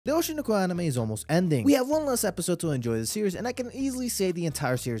The Oshinoko anime is almost ending. We have one last episode to enjoy the series, and I can easily say the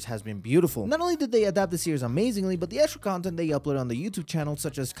entire series has been beautiful. Not only did they adapt the series amazingly, but the extra content they upload on the YouTube channel,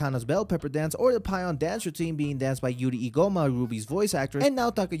 such as Kana's bell pepper dance or the Pion dance routine being danced by Yuri Igoma, Ruby's voice actress, and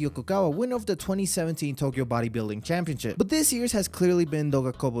Naotaka Yokokawa, winner of the 2017 Tokyo Bodybuilding Championship. But this series has clearly been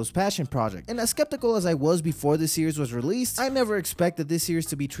Dogakobo's passion project, and as skeptical as I was before this series was released, I never expected this series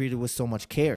to be treated with so much care.